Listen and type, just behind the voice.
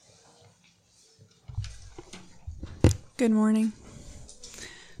Good morning.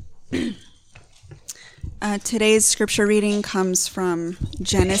 Today's scripture reading comes from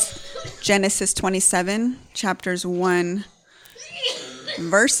Genesis 27, chapters 1,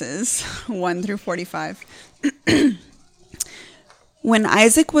 verses 1 through 45. When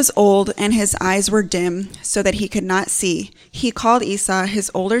Isaac was old and his eyes were dim so that he could not see, he called Esau,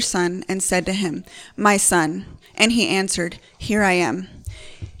 his older son, and said to him, "My son." And he answered, "Here I am."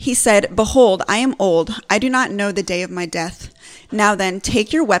 He said, "Behold, I am old. I do not know the day of my death. Now then,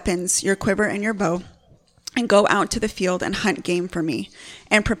 take your weapons, your quiver and your bow, and go out to the field and hunt game for me,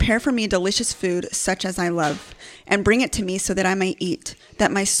 and prepare for me delicious food such as I love, and bring it to me so that I may eat,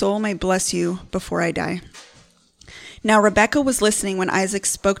 that my soul may bless you before I die." Now Rebekah was listening when Isaac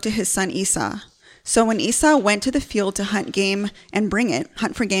spoke to his son Esau. So when Esau went to the field to hunt for game and bring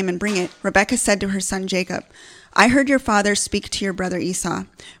it, Rebekah said to her son Jacob, "I heard your father speak to your brother Esau.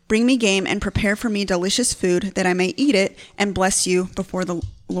 Bring me game and prepare for me delicious food, that I may eat it and bless you before the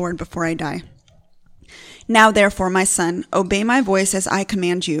Lord before I die. Now therefore, my son, obey my voice as I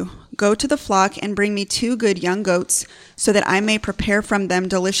command you. Go to the flock and bring me 2 good young goats, so that I may prepare from them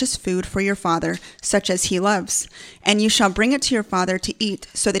delicious food for your father, such as he loves. And you shall bring it to your father to eat,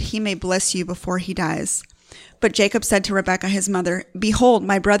 so that he may bless you before he dies." But Jacob said to Rebekah his mother, "Behold,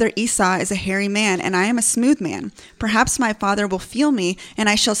 my brother Esau is a hairy man, and I am a smooth man. Perhaps my father will feel me, and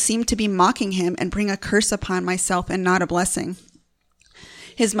I shall seem to be mocking him and bring a curse upon myself and not a blessing."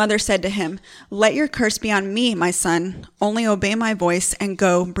 His mother said to him, "Let your curse be on me, my son. Only obey my voice and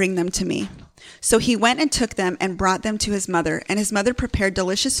go bring them to me." So he went and took them and brought them to his mother, and his mother prepared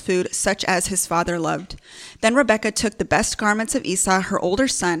delicious food such as his father loved. Then Rebekah took the best garments of Esau, her older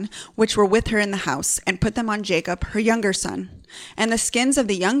son, which were with her in the house, and put them on Jacob, her younger son. And the skins of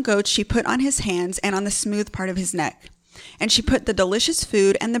the young goats she put on his hands and on the smooth part of his neck. And she put the delicious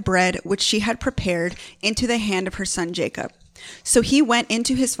food and the bread which she had prepared into the hand of her son Jacob. So he went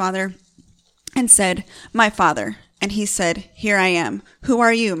into his father and said, "My father." And he said, "Here I am. Who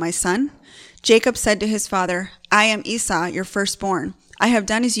are you, my son?" Jacob said to his father, "I am Esau, your firstborn. I have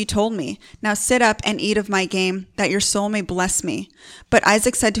done as you told me. Now sit up and eat of my game, that your soul may bless me." But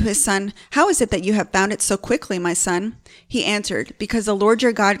Isaac said to his son, "How is it that you have found it so quickly, my son?" He answered, "Because the Lord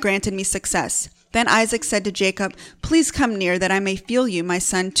your God granted me success." Then Isaac said to Jacob, "Please come near, that I may feel you, my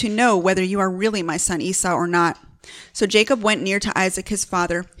son, to know whether you are really my son Esau or not." So Jacob went near to Isaac his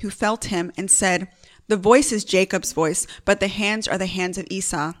father, who felt him, and said, "The voice is Jacob's voice, but the hands are the hands of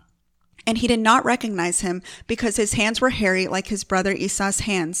Esau." And he did not recognize him, because his hands were hairy like his brother Esau's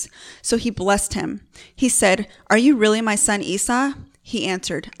hands. So he blessed him. He said, "Are you really my son Esau?" He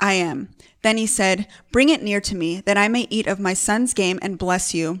answered, "I am." Then he said, "Bring it near to me, that I may eat of my son's game and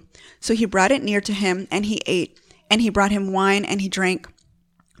bless you." So he brought it near to him, and he ate. And he brought him wine, and he drank.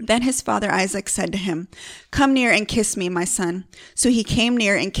 Then his father Isaac said to him, "Come near and kiss me, my son." So he came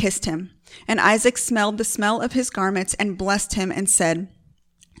near and kissed him. And Isaac smelled the smell of his garments and blessed him and said,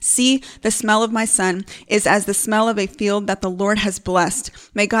 "See, the smell of my son is as the smell of a field that the Lord has blessed.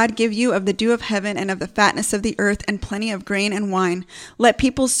 May God give you of the dew of heaven and of the fatness of the earth and plenty of grain and wine. Let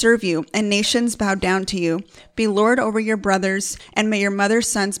peoples serve you and nations bow down to you. Be Lord over your brothers, and may your mother's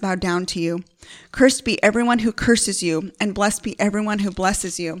sons bow down to you. Cursed be everyone who curses you, and blessed be everyone who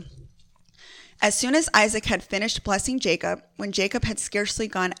blesses you." As soon as Isaac had finished blessing Jacob, when Jacob had scarcely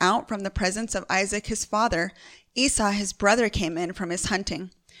gone out from the presence of Isaac his father, Esau his brother came in from his hunting.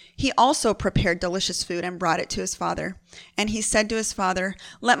 He also prepared delicious food and brought it to his father. And he said to his father,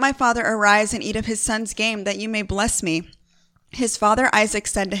 "Let my father arise and eat of his son's game, that you may bless me." His father Isaac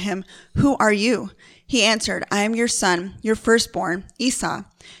said to him, "Who are you?" He answered, "I am your son, your firstborn, Esau."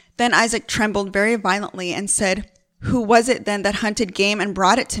 Then Isaac trembled very violently and said, "Who was it then that hunted game and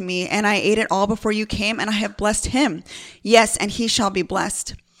brought it to me? And I ate it all before you came, and I have blessed him. Yes, and he shall be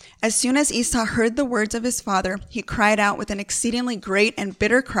blessed." As soon as Esau heard the words of his father, he cried out with an exceedingly great and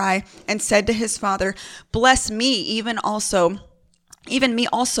bitter cry, and said to his father, "Bless me, even me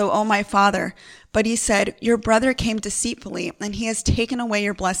also, O my father." But he said, "Your brother came deceitfully, and he has taken away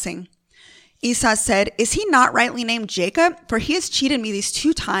your blessing." Esau said, "Is he not rightly named Jacob? For he has cheated me these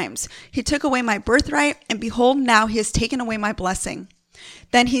 2 times. He took away my birthright, and behold, now he has taken away my blessing."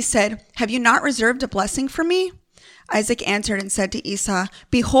 Then he said, "Have you not reserved a blessing for me?" Isaac answered and said to Esau,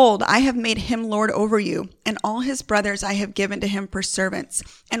 "Behold, I have made him lord over you, and all his brothers I have given to him for servants,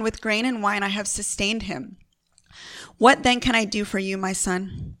 and with grain and wine I have sustained him. What then can I do for you, my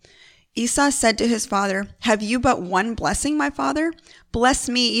son?" Esau said to his father, "Have you but one blessing, my father? Bless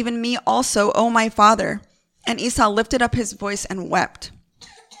me, even me also, O my father." And Esau lifted up his voice and wept.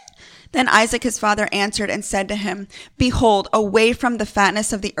 Then Isaac his father answered and said to him, Behold, away from the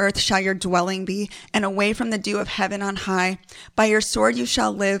fatness of the earth shall your dwelling be, and away from the dew of heaven on high. By your sword you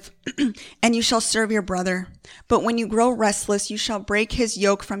shall live, and you shall serve your brother. But when you grow restless, you shall break his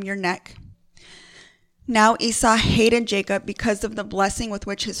yoke from your neck. Now Esau hated Jacob because of the blessing with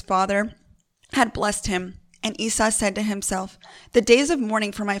which his father had blessed him. And Esau said to himself, The days of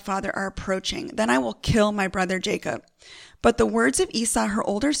mourning for my father are approaching. Then I will kill my brother Jacob. But the words of Esau, her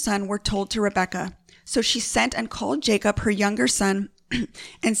older son, were told to Rebekah. So she sent and called Jacob, her younger son,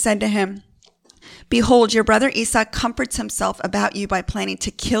 and said to him, Behold, your brother Esau comforts himself about you by planning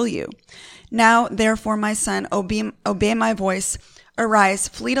to kill you. Now, therefore, my son, obey my voice. Arise,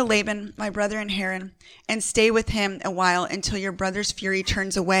 flee to Laban, my brother in Haran, and stay with him a while until your brother's fury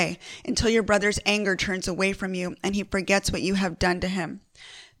turns away, until your brother's anger turns away from you, and he forgets what you have done to him.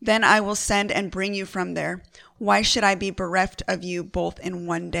 Then I will send and bring you from there. Why should I be bereft of you both in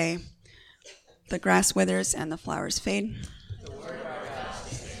one day? The grass withers and the flowers fade.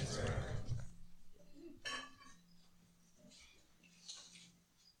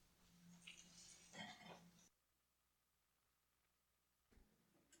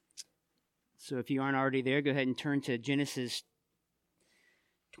 So if you aren't already there, go ahead and turn to Genesis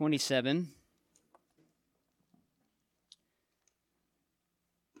 27.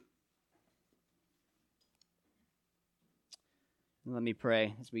 Let me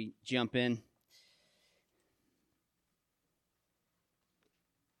pray as we jump in.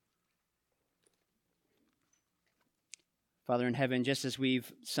 Father in heaven, just as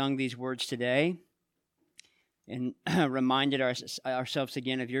we've sung these words today and reminded ourselves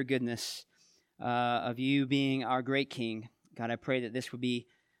again of your goodness, of you being our great King, God, I pray that this would be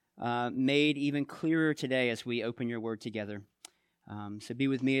made even clearer today as we open your word together. So be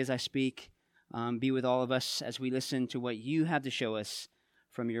with me as I speak. Be with all of us as we listen to what you have to show us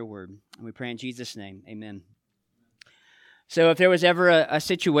from your word. And we pray in Jesus' name, amen. So if there was ever a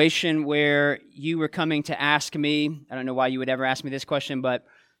situation where you were coming to ask me, I don't know why you would ever ask me this question, but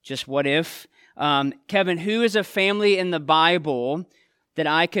just what if? Kevin, who is a family in the Bible that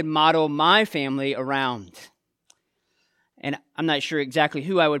I could model my family around? And I'm not sure exactly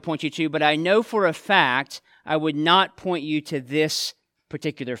who I would point you to, but I know for a fact I would not point you to this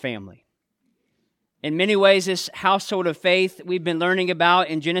particular family. In many ways, this household of faith we've been learning about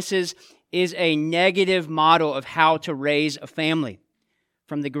in Genesis is a negative model of how to raise a family.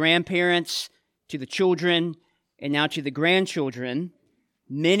 From the grandparents to the children and now to the grandchildren,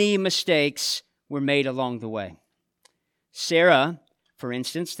 many mistakes were made along the way. Sarah, for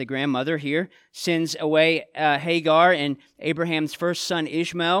instance, the grandmother here, sends away Hagar and Abraham's first son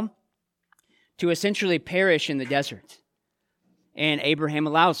Ishmael to essentially perish in the desert. And Abraham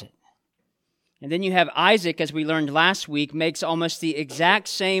allows it. And then you have Isaac, as we learned last week, makes almost the exact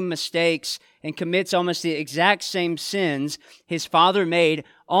same mistakes and commits almost the exact same sins his father made,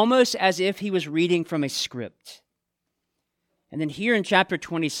 almost as if he was reading from a script. And then here in chapter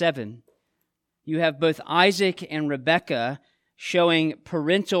 27, you have both Isaac and Rebekah showing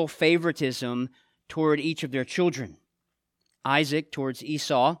parental favoritism toward each of their children. Isaac towards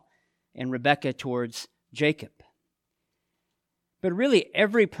Esau and Rebekah towards Jacob. But really,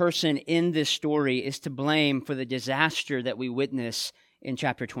 every person in this story is to blame for the disaster that we witness in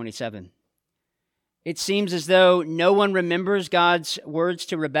chapter 27. It seems as though no one remembers God's words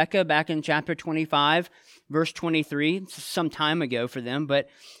to Rebekah back in chapter 25, verse 23. It's some time ago for them, but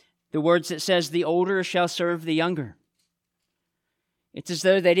the words that says, "The older shall serve the younger." It's as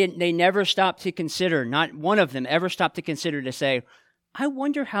though they never stopped to consider, not one of them ever stopped to consider to say, I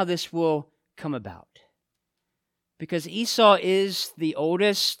wonder how this will come about. Because Esau is the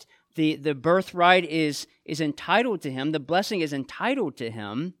oldest, the birthright is entitled to him, the blessing is entitled to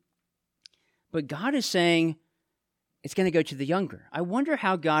him, but God is saying it's going to go to the younger. I wonder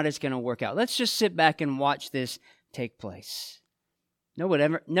how God is going to work out. Let's just sit back and watch this take place. No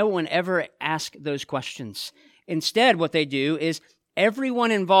one ever asks those questions. Instead, what they do is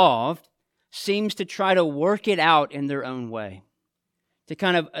everyone involved seems to try to work it out in their own way, to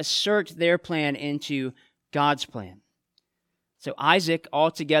kind of assert their plan into God's plan. So Isaac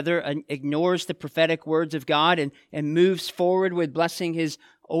altogether ignores the prophetic words of God and moves forward with blessing his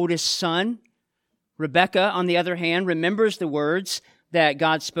oldest son. Rebekah, on the other hand, remembers the words that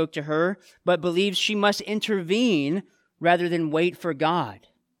God spoke to her, but believes she must intervene rather than wait for God.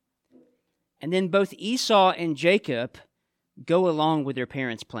 And then both Esau and Jacob go along with their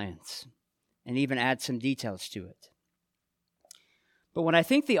parents' plans and even add some details to it. But what I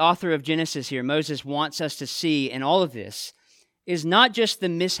think the author of Genesis here, Moses, wants us to see in all of this is not just the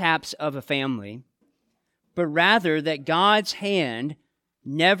mishaps of a family, but rather that God's hand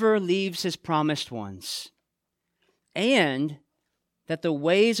never leaves his promised ones, and that the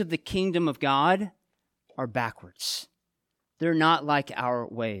ways of the kingdom of God are backwards. They're not like our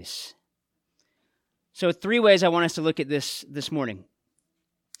ways. So 3 ways I want us to look at this morning.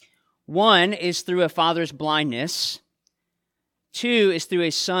 1 is through a father's blindness. 2 is through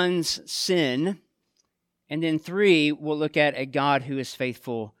a son's sin. And then 3, we'll look at a God who is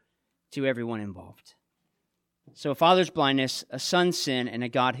faithful to everyone involved. So a father's blindness, a son's sin, and a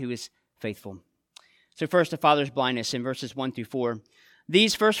God who is faithful. So first, a father's blindness in verses 1 through 4.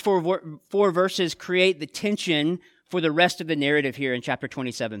 These first four verses create the tension for the rest of the narrative here in chapter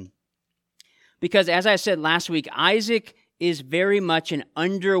 27. Because as I said last week, Isaac is very much an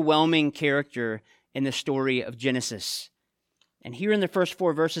underwhelming character in the story of Genesis. And here in the first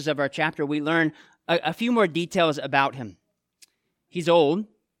 4 verses of our chapter, we learn a few more details about him. He's old.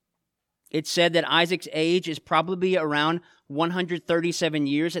 It's said that Isaac's age is probably around 137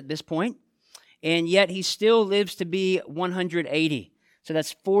 years at this point, and yet he still lives to be 180. So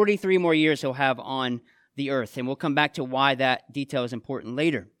that's 43 more years he'll have on the earth, and we'll come back to why that detail is important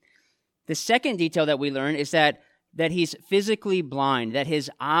later. The second detail that we learn is that he's physically blind, that his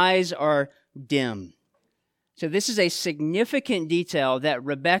eyes are dim. So this is a significant detail that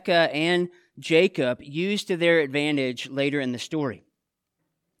Rebekah and Jacob used to their advantage later in the story.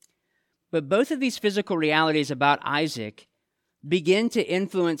 But both of these physical realities about Isaac begin to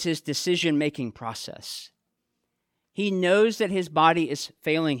influence his decision-making process. He knows that his body is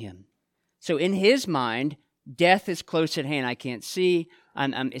failing him. So in his mind, death is close at hand. I can't see.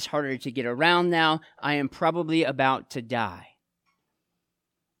 It's harder to get around now. I am probably about to die.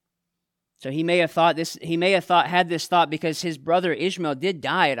 So he may have had this thought because his brother Ishmael did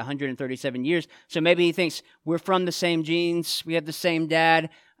die at 137 years. So maybe he thinks, we're from the same genes, we have the same dad,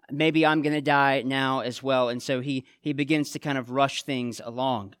 maybe I'm going to die now as well. And so he begins to kind of rush things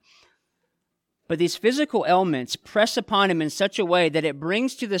along. But these physical ailments press upon him in such a way that it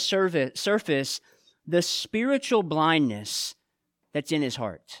brings to the surface the spiritual blindness that's in his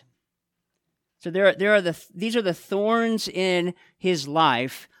heart. So these are the thorns in his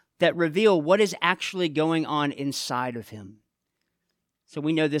life that reveal what is actually going on inside of him. So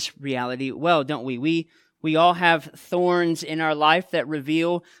we know this reality well, don't we? We all have thorns in our life that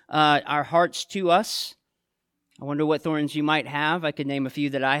reveal our hearts to us. I wonder what thorns you might have. I could name a few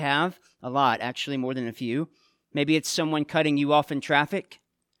that I have. A lot, actually, more than a few. Maybe it's someone cutting you off in traffic,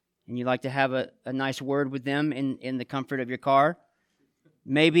 and you like to have a nice word with them in the comfort of your car.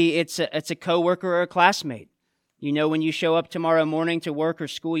 Maybe it's a coworker or a classmate. You know, when you show up tomorrow morning to work or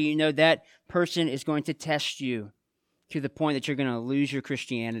school, you know that person is going to test you to the point that you're going to lose your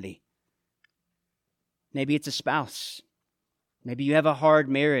Christianity. Maybe it's a spouse. Maybe you have a hard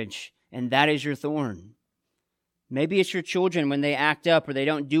marriage, and that is your thorn. Maybe it's your children when they act up or they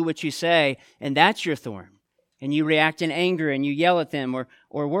don't do what you say, and that's your thorn. And you react in anger and you yell at them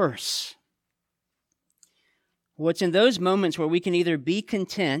or worse. Well, it's in those moments where we can either be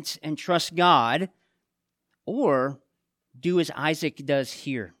content and trust God or do as Isaac does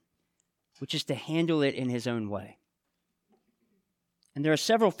here, which is to handle it in his own way. And there are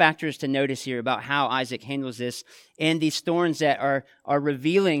several factors to notice here about how Isaac handles this and these thorns that are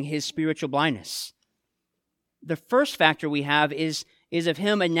revealing his spiritual blindness. The first factor we have is of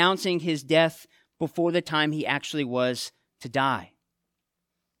him announcing his death before the time he actually was to die.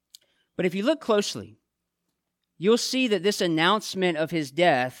 But if you look closely, you'll see that this announcement of his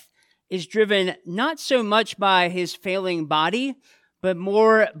death is driven not so much by his failing body, but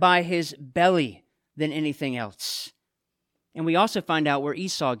more by his belly than anything else. And we also find out where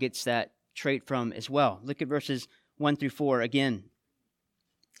Esau gets that trait from as well. Look at verses 1 through 4 again.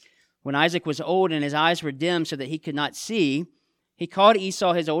 When Isaac was old and his eyes were dim so that he could not see, he called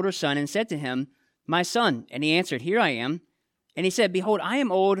Esau his older son and said to him, "My son." And he answered, "Here I am." And he said, "Behold, I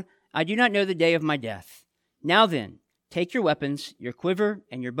am old. I do not know the day of my death. Now then, take your weapons, your quiver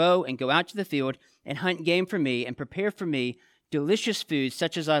and your bow, and go out to the field and hunt game for me and prepare for me delicious food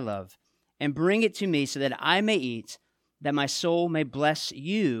such as I love, and bring it to me so that I may eat, that my soul may bless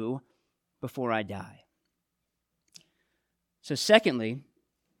you before I die." So secondly,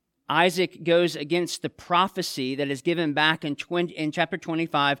 Isaac goes against the prophecy that is given back in chapter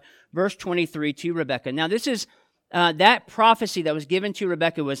 25, verse 23 to Rebekah. Now this is, that prophecy that was given to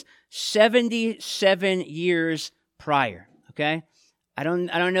Rebekah was 77 years prior, okay? I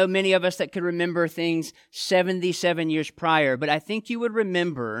don't know many of us that could remember things 77 years prior, but I think you would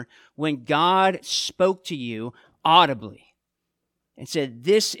remember when God spoke to you audibly and said,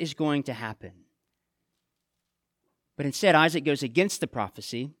 this is going to happen. But instead, Isaac goes against the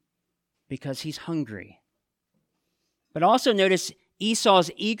prophecy because he's hungry. But also notice,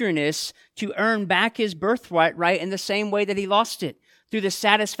 Esau's eagerness to earn back his birthright right in the same way that he lost it, through the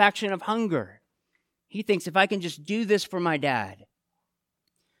satisfaction of hunger. He thinks, if I can just do this for my dad,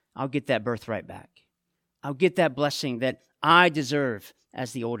 I'll get that birthright back. I'll get that blessing that I deserve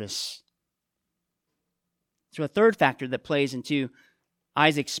as the oldest. So a third factor that plays into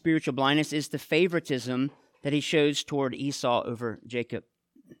Isaac's spiritual blindness is the favoritism that he shows toward Esau over Jacob.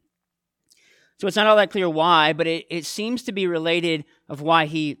 So it's not all that clear why, but it seems to be related of why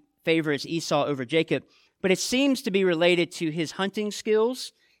he favors Esau over Jacob, but it seems to be related to his hunting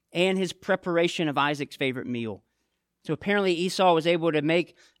skills and his preparation of Isaac's favorite meal. So apparently Esau was able to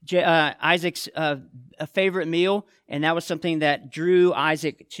make Isaac's a favorite meal, and that was something that drew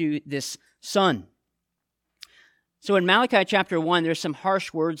Isaac to this son. So in Malachi chapter 1, there's some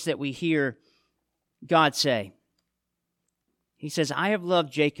harsh words that we hear God say. He says, I have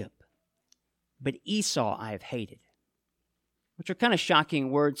loved Jacob, but Esau I have hated. Which are kind of shocking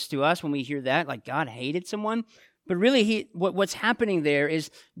words to us when we hear that, like God hated someone. But really, what's happening there is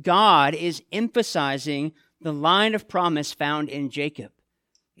God is emphasizing the line of promise found in Jacob.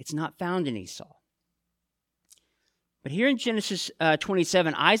 It's not found in Esau. But here in Genesis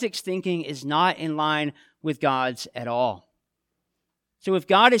 27, Isaac's thinking is not in line with God's at all. So if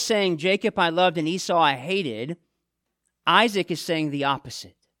God is saying, Jacob I loved and Esau I hated, Isaac is saying the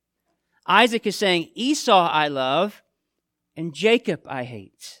opposite. Isaac is saying, Esau I love and Jacob I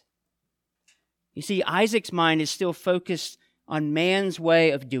hate. You see, Isaac's mind is still focused on man's way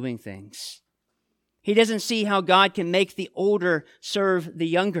of doing things. He doesn't see how God can make the older serve the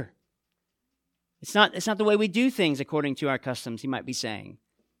younger. It's not the way we do things according to our customs, he might be saying.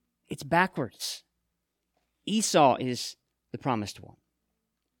 It's backwards. Esau is the promised one.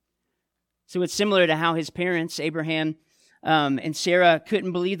 So it's similar to how his parents, Abraham and Sarah,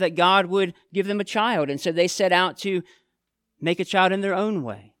 couldn't believe that God would give them a child. And so they set out to make a child in their own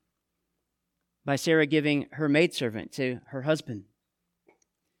way by Sarah giving her maidservant to her husband,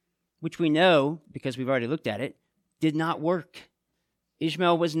 which we know, because we've already looked at it, did not work.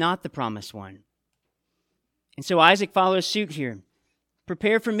 Ishmael was not the promised one. And so Isaac follows suit here.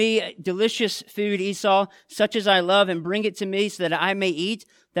 Prepare for me delicious food, Esau, such as I love, and bring it to me so that I may eat,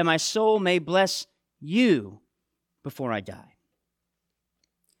 that my soul may bless you before I die.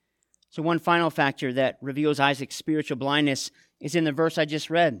 So one final factor that reveals Isaac's spiritual blindness is in the verse I just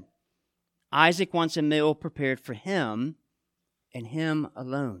read. Isaac wants a meal prepared for him and him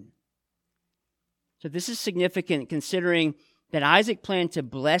alone. So this is significant considering that Isaac planned to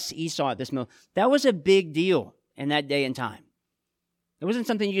bless Esau at this meal. That was a big deal in that day and time. It wasn't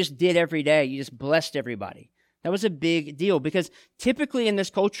something you just did every day. You just blessed everybody. That was a big deal because typically in this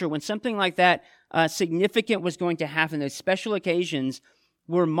culture, when something like that significant was going to happen, those special occasions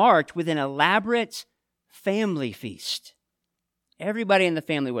were marked with an elaborate family feast. Everybody in the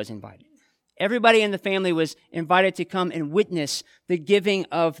family was invited. Everybody in the family was invited to come and witness the giving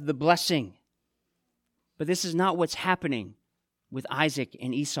of the blessing. But this is not what's happening with Isaac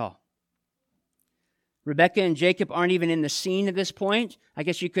and Esau. Rebekah and Jacob aren't even in the scene at this point. I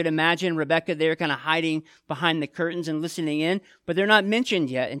guess you could imagine Rebekah there kind of hiding behind the curtains and listening in, but they're not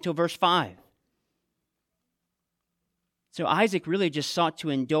mentioned yet until verse 5. So Isaac really just sought to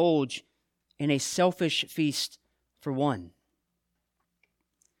indulge in a selfish feast for one.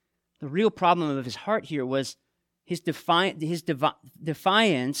 The real problem of his heart here was his defiance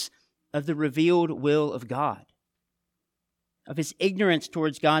of the revealed will of God, of his ignorance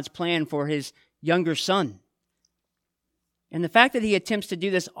towards God's plan for his younger son. And the fact that he attempts to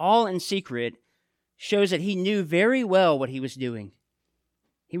do this all in secret shows that he knew very well what he was doing.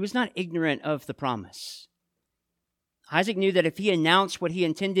 He was not ignorant of the promise. Isaac knew that if he announced what he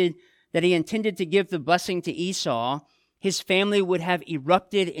intended, that he intended to give the blessing to Esau, his family would have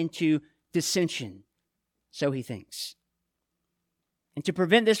erupted into dissension. So he thinks. And to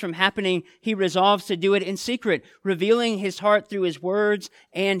prevent this from happening, he resolves to do it in secret, revealing his heart through his words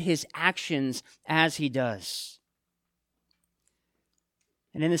and his actions as he does.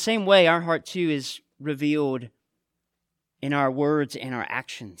 And in the same way, our heart too is revealed in our words and our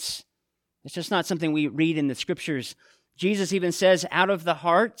actions. It's just not something we read in the scriptures. Jesus even says, out of the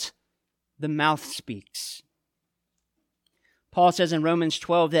heart, the mouth speaks. Paul says in Romans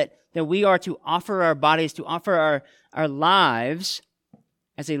 12 that we are to offer our bodies, to offer our lives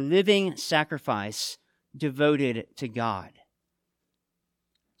as a living sacrifice devoted to God.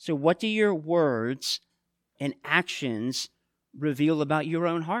 So what do your words and actions reveal about your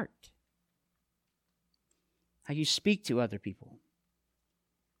own heart? How you speak to other people?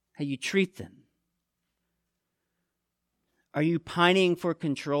 How you treat them? Are you pining for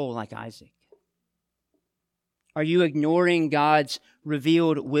control like Isaac? Are you ignoring God's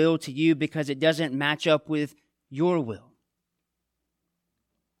revealed will to you because it doesn't match up with your will?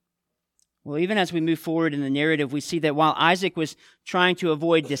 Well, even as we move forward in the narrative, we see that while Isaac was trying to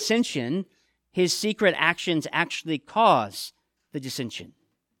avoid dissension, his secret actions actually cause the dissension.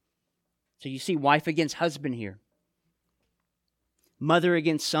 So you see wife against husband here, mother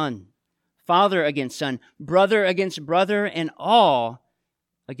against son, father against son, brother against brother, and all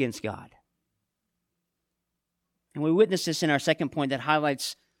against God. And we witness this in our second point that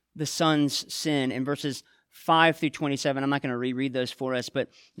highlights the son's sin in verses 5 through 27. I'm not going to reread those for us, but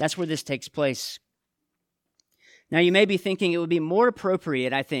that's where this takes place. Now, you may be thinking it would be more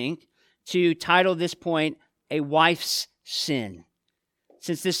appropriate, I think, to title this point, A Wife's Sin.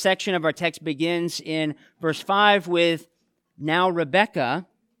 Since this section of our text begins in verse 5 with, now Rebekah,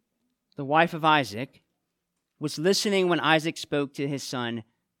 the wife of Isaac, was listening when Isaac spoke to his son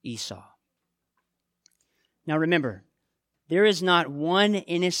Esau. Now remember, there is not one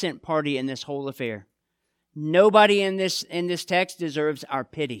innocent party in this whole affair. Nobody in this text deserves our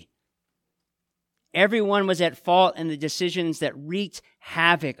pity. Everyone was at fault in the decisions that wreaked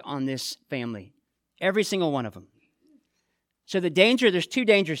havoc on this family. Every single one of them. So there's two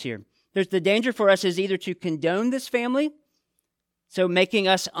dangers here. There's the danger for us is either to condone this family, so making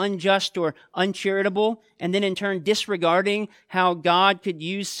us unjust or uncharitable, and then in turn disregarding how God could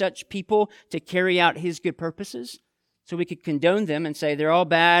use such people to carry out his good purposes. So we could condone them and say they're all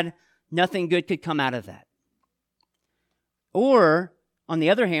bad, nothing good could come out of that. Or, on the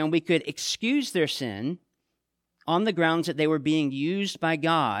other hand, we could excuse their sin on the grounds that they were being used by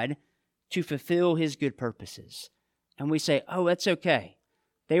God to fulfill his good purposes. And we say, oh, that's okay.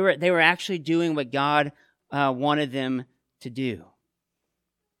 They were actually doing what God wanted them to do.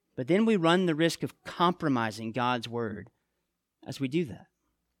 But then we run the risk of compromising God's word as we do that.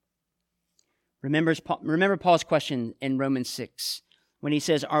 Remember Paul's question in Romans 6 when he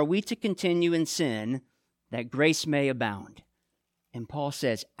says, are we to continue in sin that grace may abound? And Paul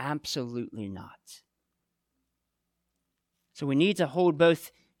says, absolutely not. So we need to hold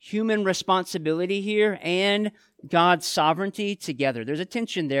both human responsibility here and God's sovereignty together. There's a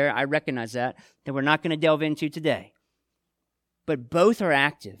tension there, I recognize that we're not going to delve into today. But both are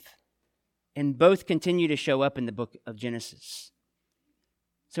active, and both continue to show up in the book of Genesis.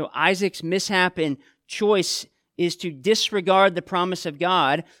 So Isaac's mishap and choice is to disregard the promise of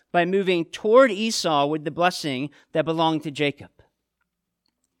God by moving toward Esau with the blessing that belonged to Jacob.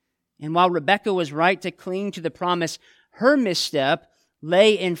 And while Rebekah was right to cling to the promise, her misstep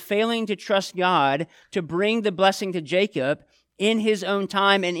lay in failing to trust God to bring the blessing to Jacob in his own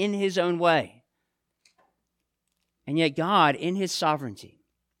time and in his own way. And yet God, in his sovereignty,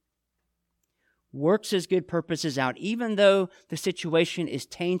 works his good purposes out, even though the situation is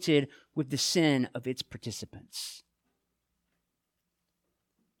tainted with the sin of its participants.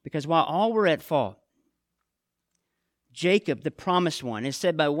 Because while all were at fault, Jacob, the promised one, is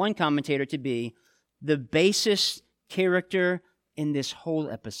said by one commentator to be the basest character in this whole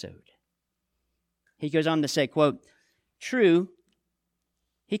episode. He goes on to say, quote, true,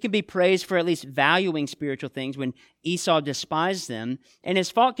 he can be praised for at least valuing spiritual things when Esau despised them, and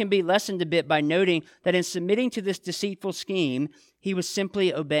his fault can be lessened a bit by noting that in submitting to this deceitful scheme, he was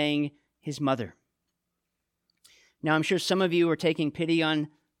simply obeying his mother. Now, I'm sure some of you are taking pity on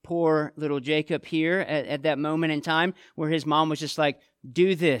poor little Jacob here at that moment in time where his mom was just like,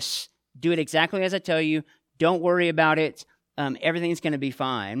 do this, do it exactly as I tell you, don't worry about it, everything's going to be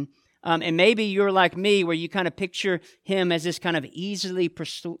fine. And maybe you're like me where you kind of picture him as this kind of easily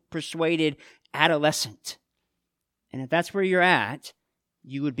persuaded adolescent. And if that's where you're at,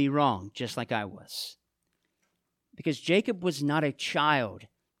 you would be wrong, just like I was. Because Jacob was not a child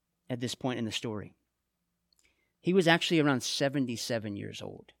at this point in the story. He was actually around 77 years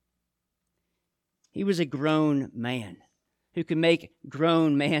old. He was a grown man who could make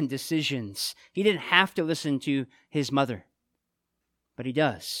grown man decisions. He didn't have to listen to his mother, but he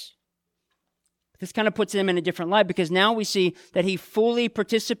does. This kind of puts him in a different light because now we see that he fully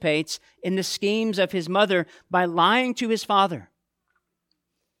participates in the schemes of his mother by lying to his father.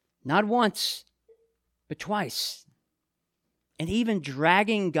 Not once, but twice. And even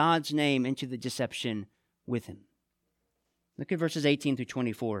dragging God's name into the deception with him. Look at verses 18 through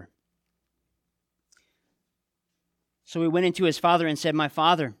 24. So he went into his father and said, my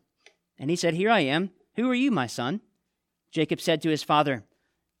father. And he said, here I am. Who are you, my son? Jacob said to his father,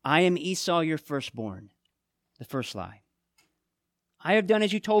 I am Esau, your firstborn. The first lie. I have done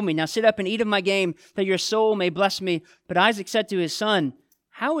as you told me. Now sit up and eat of my game, that your soul may bless me. But Isaac said to his son,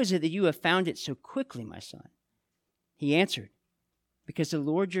 how is it that you have found it so quickly, my son? He answered, because the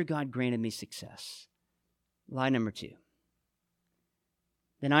Lord your God granted me success. Lie number 2.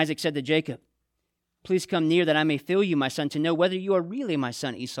 Then Isaac said to Jacob, "Please come near that I may feel you, my son, to know whether you are really my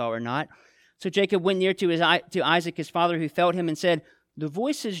son Esau or not." So Jacob went near to Isaac his father, who felt him and said, "The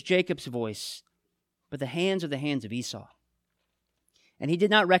voice is Jacob's voice, but the hands are the hands of Esau." And he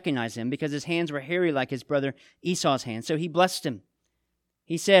did not recognize him because his hands were hairy like his brother Esau's hands. So he blessed him.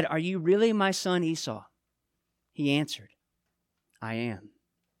 He said, "Are you really my son Esau?" He answered, "I am."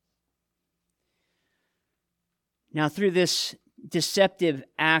 Now through this deceptive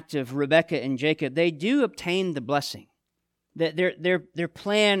act of Rebekah and Jacob, they do obtain the blessing. Their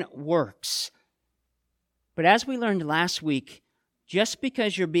plan works. But as we learned last week, just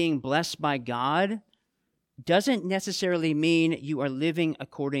because you're being blessed by God doesn't necessarily mean you are living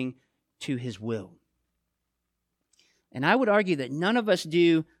according to His will. And I would argue that none of us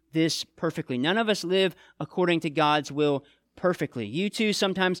do this perfectly. None of us live according to God's will perfectly. You too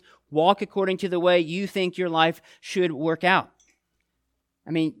sometimes walk according to the way you think your life should work out.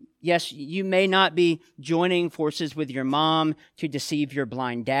 I mean, yes, you may not be joining forces with your mom to deceive your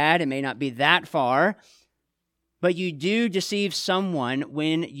blind dad. It may not be that far, but you do deceive someone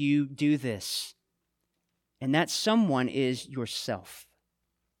when you do this. And that someone is yourself.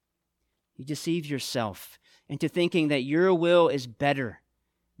 You deceive yourself into thinking that your will is better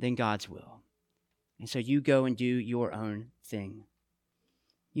than God's will. And so you go and do your own thing.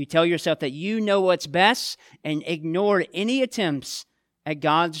 You tell yourself that you know what's best and ignore any attempts at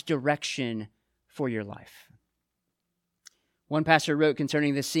God's direction for your life. One pastor wrote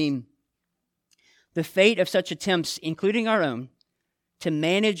concerning this scene, "The fate of such attempts, including our own, to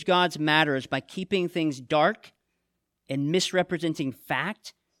manage God's matters by keeping things dark and misrepresenting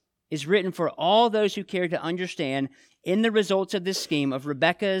fact is written for all those who care to understand in the results of this scheme of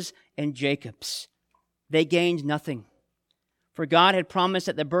Rebekah's and Jacob's. They gained nothing. For God had promised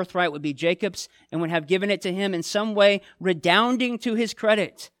that the birthright would be Jacob's and would have given it to him in some way redounding to his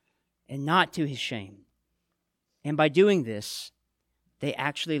credit and not to his shame. And by doing this, they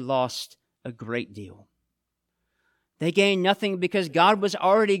actually lost a great deal. They gained nothing because God was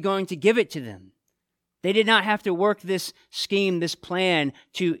already going to give it to them. They did not have to work this scheme, this plan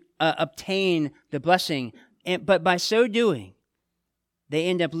to obtain the blessing. But by so doing, they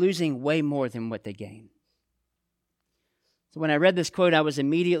end up losing way more than what they gained. So when I read this quote, I was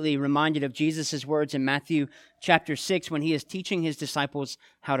immediately reminded of Jesus' words in Matthew chapter 6 when he is teaching his disciples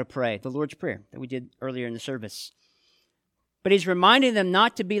how to pray, the Lord's Prayer that we did earlier in the service. But he's reminding them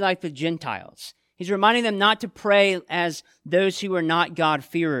not to be like the Gentiles. He's reminding them not to pray as those who are not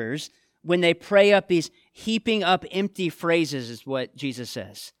God-fearers when they pray up these heaping up empty phrases, is what Jesus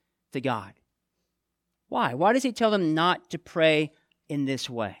says to God. Why? Why does he tell them not to pray in this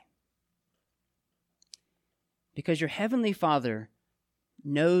way? Because your heavenly Father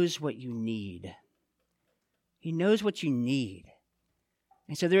knows what you need. He knows what you need.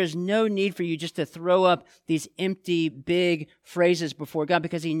 And so there is no need for you just to throw up these empty, big phrases before God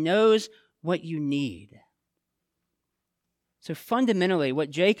because he knows what you need. So fundamentally,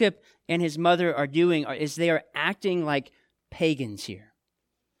 what Jacob and his mother are doing is they are acting like pagans here.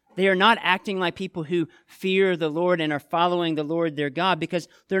 They are not acting like people who fear the Lord and are following the Lord their God because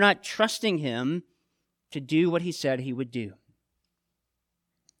they're not trusting him to do what he said he would do.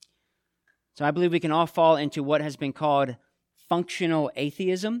 So I believe we can all fall into what has been called functional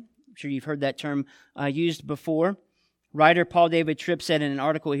atheism. I'm sure you've heard that term used before. Writer Paul David Tripp said in an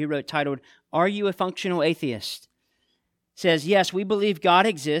article he wrote titled, "Are You a Functional Atheist?" Says, yes, we believe God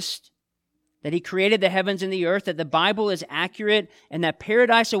exists, that he created the heavens and the earth, that the Bible is accurate, and that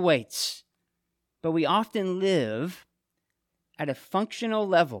paradise awaits. But we often live at a functional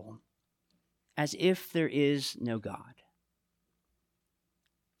level as if there is no God.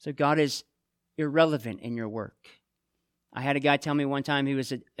 So God is irrelevant in your work. I had a guy tell me one time who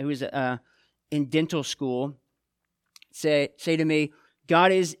was in dental school say to me,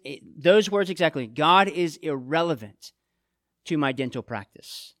 God is, those words exactly, God is irrelevant to my dental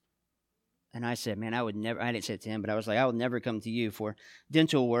practice. And I said, man, I didn't say it to him, but I was like, I will never come to you for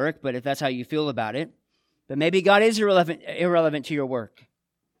dental work, but if that's how you feel about it, but maybe God is irrelevant to your work,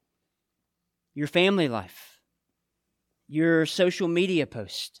 your family life, your social media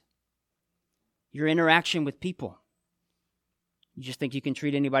post, your interaction with people. You just think you can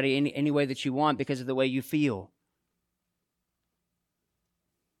treat anybody any way that you want because of the way you feel.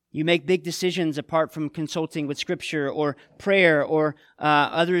 You make big decisions apart from consulting with Scripture or prayer or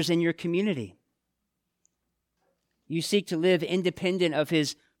others in your community. You seek to live independent of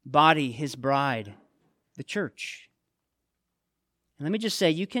his body, his bride, the church. And let me just say,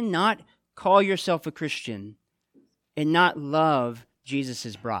 you cannot call yourself a Christian and not love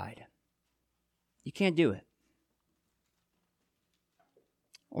Jesus' bride. You can't do it.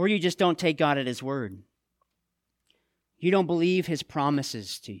 Or you just don't take God at his word. You don't believe his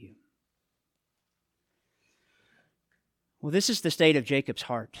promises to you. Well, this is the state of Jacob's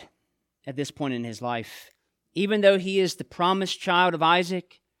heart at this point in his life. Even though he is the promised child of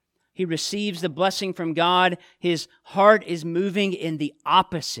Isaac, he receives the blessing from God, his heart is moving in the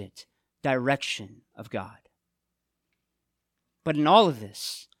opposite direction of God. But in all of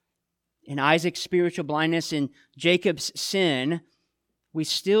this, in Isaac's spiritual blindness, in Jacob's sin, we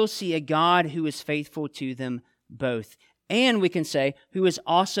still see a God who is faithful to them both. And we can say, who is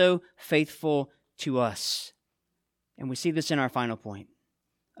also faithful to us. And we see this in our final point.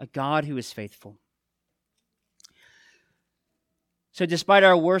 A God who is faithful. So despite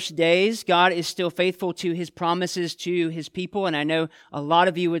our worst days, God is still faithful to his promises to his people. And I know a lot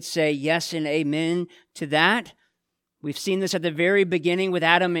of you would say yes and amen to that. We've seen this at the very beginning with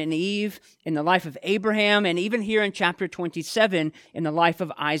Adam and Eve, in the life of Abraham, and even here in chapter 27 in the life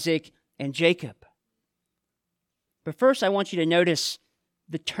of Isaac and Jacob. But first, I want you to notice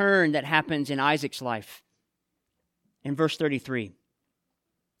the turn that happens in Isaac's life in verse 33.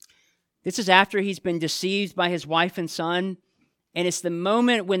 This is after he's been deceived by his wife and son, and it's the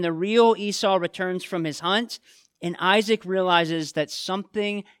moment when the real Esau returns from his hunt, and Isaac realizes that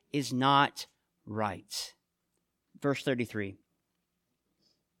something is not right. Verse 33.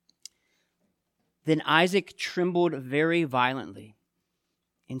 Then Isaac trembled very violently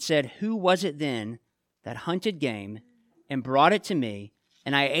and said, "Who was it then that hunted game and brought it to me,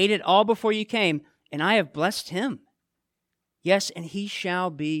 and I ate it all before you came, and I have blessed him? Yes, and he shall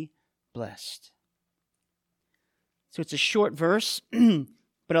be blessed." So it's a short verse,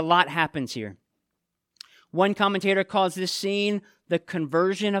 but a lot happens here. One commentator calls this scene the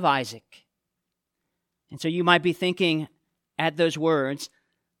conversion of Isaac. And so you might be thinking at those words,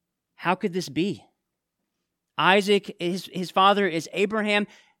 how could this be? Isaac, his father is Abraham.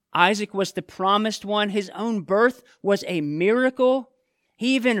 Isaac was the promised one. His own birth was a miracle.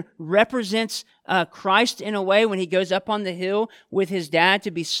 He even represents Christ in a way when he goes up on the hill with his dad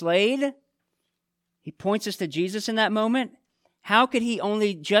to be slayed. He points us to Jesus in that moment. How could he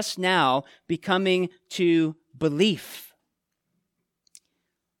only just now be coming to belief?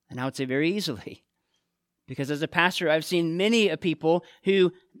 And I would say very easily. Because as a pastor, I've seen many people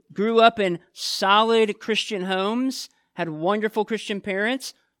who grew up in solid Christian homes, had wonderful Christian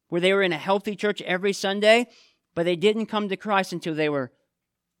parents, where they were in a healthy church every Sunday, but they didn't come to Christ until they were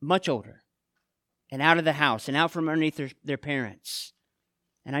much older and out of the house and out from underneath their parents.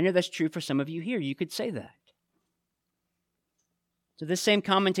 And I know that's true for some of you here. You could say that. So this same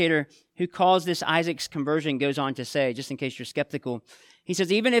commentator who calls this Isaac's conversion goes on to say, just in case you're skeptical, he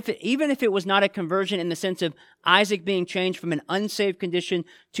says, even if it was not a conversion in the sense of Isaac being changed from an unsaved condition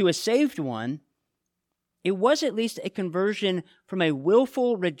to a saved one, it was at least a conversion from a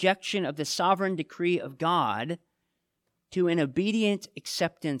willful rejection of the sovereign decree of God to an obedient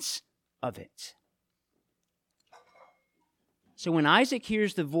acceptance of it. So when Isaac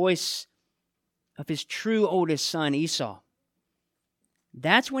hears the voice of his true oldest son, Esau,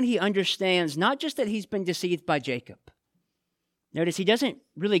 that's when he understands not just that he's been deceived by Jacob. Notice he doesn't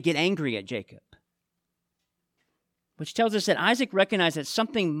really get angry at Jacob, which tells us that Isaac recognized that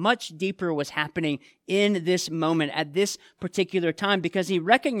something much deeper was happening in this moment at this particular time because he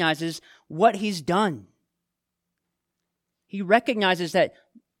recognizes what he's done. He recognizes that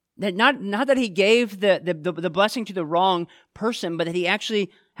not that he gave the blessing to the wrong person, but that he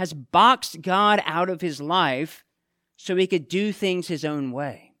actually has boxed God out of his life so he could do things his own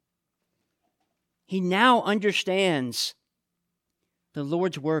way. He now understands the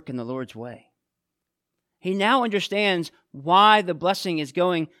Lord's work and the Lord's way. He now understands why the blessing is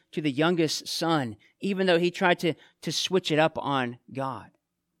going to the youngest son, even though he tried to switch it up on God.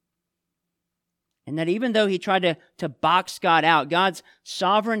 And that even though he tried to box God out, God's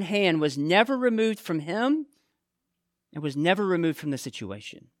sovereign hand was never removed from him and was never removed from the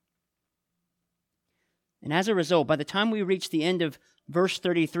situation. And as a result, by the time we reach the end of verse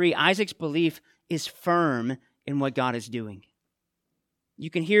 33, Isaac's belief is firm in what God is doing. You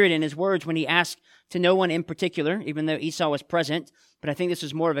can hear it in his words when he asked to no one in particular, even though Esau was present, but I think this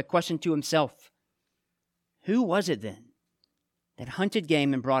is more of a question to himself. Who was it then that hunted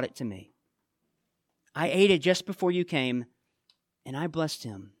game and brought it to me? I ate it just before you came, and I blessed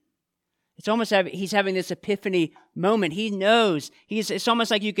him. It's almost like he's having this epiphany moment. He knows. It's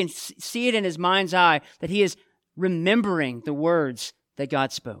almost like you can see it in his mind's eye that he is remembering the words that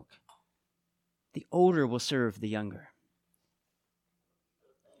God spoke. The older will serve the younger.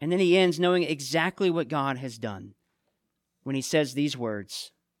 And then he ends knowing exactly what God has done when he says these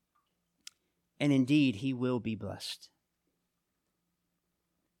words, and indeed he will be blessed.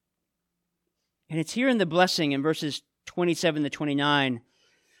 And it's here in the blessing in verses 27 to 29,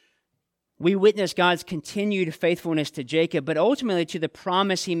 we witness God's continued faithfulness to Jacob, but ultimately to the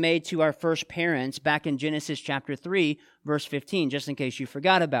promise he made to our first parents back in Genesis chapter 3, verse 15, just in case you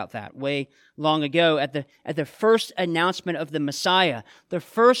forgot about that way long ago at the first announcement of the Messiah, the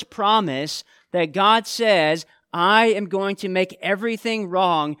first promise that God says, I am going to make everything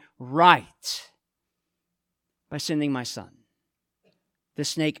wrong right by sending my son, the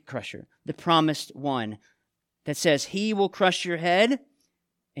snake crusher, the promised one that says he will crush your head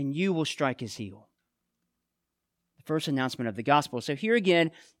and you will strike his heel. The first announcement of the gospel. So here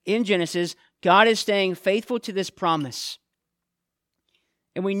again, in Genesis, God is staying faithful to this promise.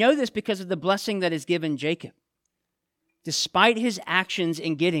 And we know this because of the blessing that is given Jacob. Despite his actions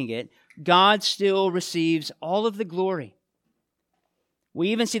in getting it, God still receives all of the glory. We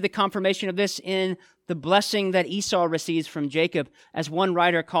even see the confirmation of this in the blessing that Esau receives from Jacob, as one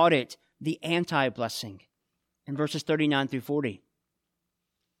writer called it, the anti-blessing, in verses 39 through 40.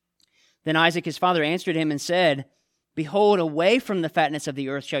 Then Isaac his father answered him and said, Behold, away from the fatness of the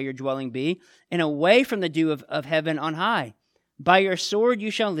earth shall your dwelling be, and away from the dew of heaven on high. By your sword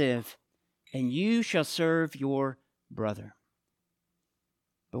you shall live, and you shall serve your brother.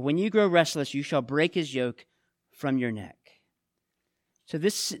 But when you grow restless, you shall break his yoke from your neck. So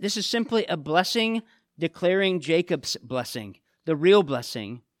this is simply a blessing declaring Jacob's blessing, the real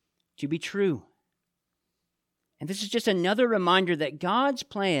blessing, to be true. And this is just another reminder that God's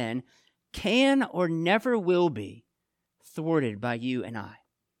plan can or never will be thwarted by you and I.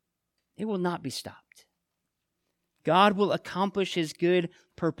 It will not be stopped. God will accomplish his good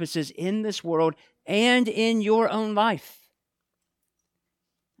purposes in this world and in your own life.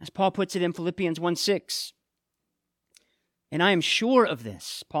 As Paul puts it in Philippians 1:6, and I am sure of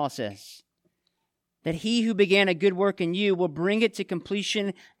this, Paul says, that he who began a good work in you will bring it to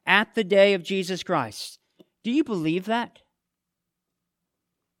completion at the day of Jesus Christ. Do you believe that?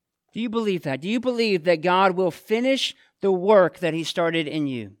 Do you believe that? Do you believe that God will finish the work that he started in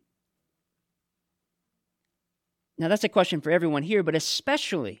you? Now, that's a question for everyone here, but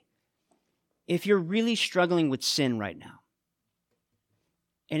especially if you're really struggling with sin right now,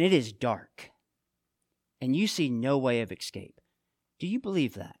 and it is dark, and you see no way of escape. Do you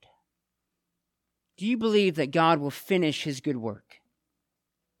believe that? Do you believe that God will finish his good work?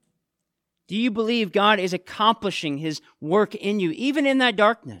 Do you believe God is accomplishing his work in you, even in that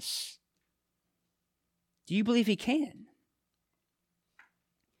darkness? Do you believe he can?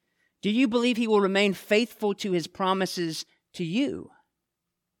 Do you believe he will remain faithful to his promises to you?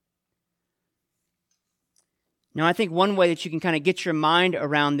 Now, I think one way that you can kind of get your mind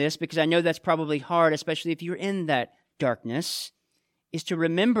around this, because I know that's probably hard, especially if you're in that darkness, is to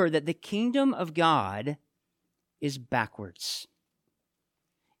remember that the kingdom of God is backwards.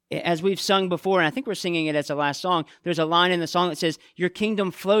 As we've sung before, and I think we're singing it as the last song, there's a line in the song that says, your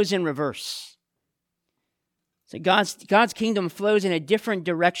kingdom flows in reverse. So God's kingdom flows in a different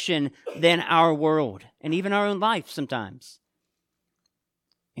direction than our world, and even our own life sometimes.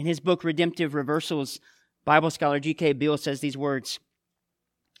 In his book, Redemptive Reversals, Bible scholar G.K. Beale says these words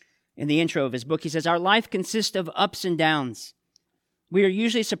in the intro of his book. He says, our life consists of ups and downs. We are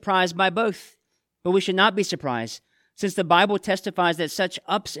usually surprised by both, but we should not be surprised, since the Bible testifies that such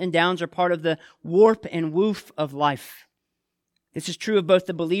ups and downs are part of the warp and woof of life. This is true of both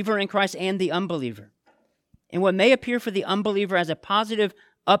the believer in Christ and the unbeliever. And what may appear for the unbeliever as a positive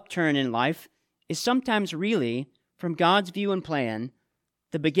upturn in life is sometimes really, from God's view and plan,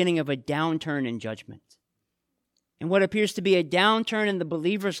 the beginning of a downturn in judgment. And what appears to be a downturn in the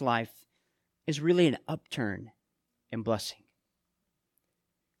believer's life is really an upturn in blessing.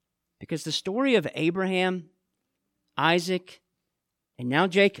 Because the story of Abraham, Isaac, and now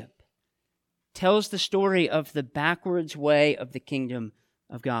Jacob tells the story of the backwards way of the kingdom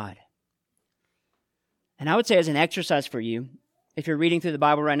of God. And I would say as an exercise for you, if you're reading through the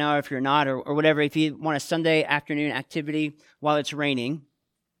Bible right now, or if you're not, or whatever, if you want a Sunday afternoon activity while it's raining,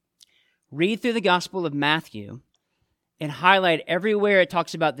 read through the Gospel of Matthew and highlight everywhere it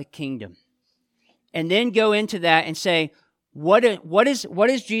talks about the kingdom. And then go into that and say, what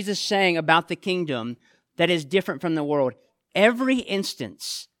is Jesus saying about the kingdom that is different from the world? Every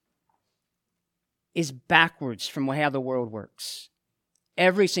instance is backwards from how the world works.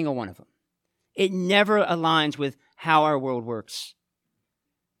 Every single one of them. It never aligns with how our world works,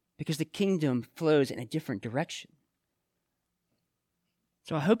 because the kingdom flows in a different direction.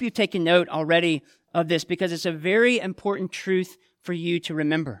 So I hope you've taken note already of this, because it's a very important truth for you to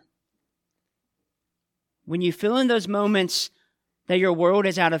remember. When you feel in those moments that your world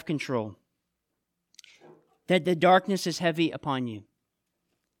is out of control, that the darkness is heavy upon you,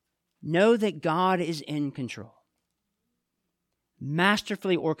 know that God is in control,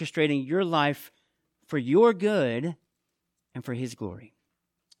 masterfully orchestrating your life for your good and for His glory.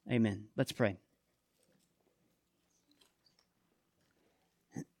 Amen. Let's pray.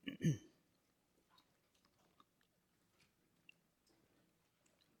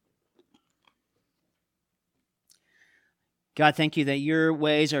 God, thank you that your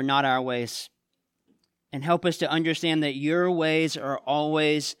ways are not our ways. And help us to understand that your ways are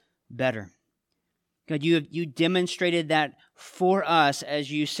always better. God, you demonstrated that for us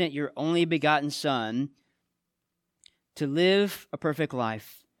as you sent your only begotten Son to live a perfect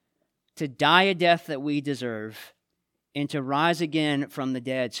life, to die a death that we deserve, and to rise again from the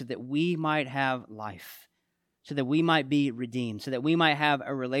dead so that we might have life, so that we might be redeemed, so that we might have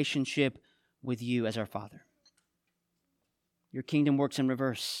a relationship with you as our Father. Your kingdom works in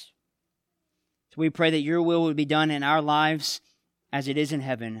reverse. So we pray that your will would be done in our lives as it is in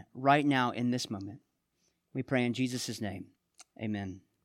heaven right now in this moment. We pray in Jesus' name. Amen.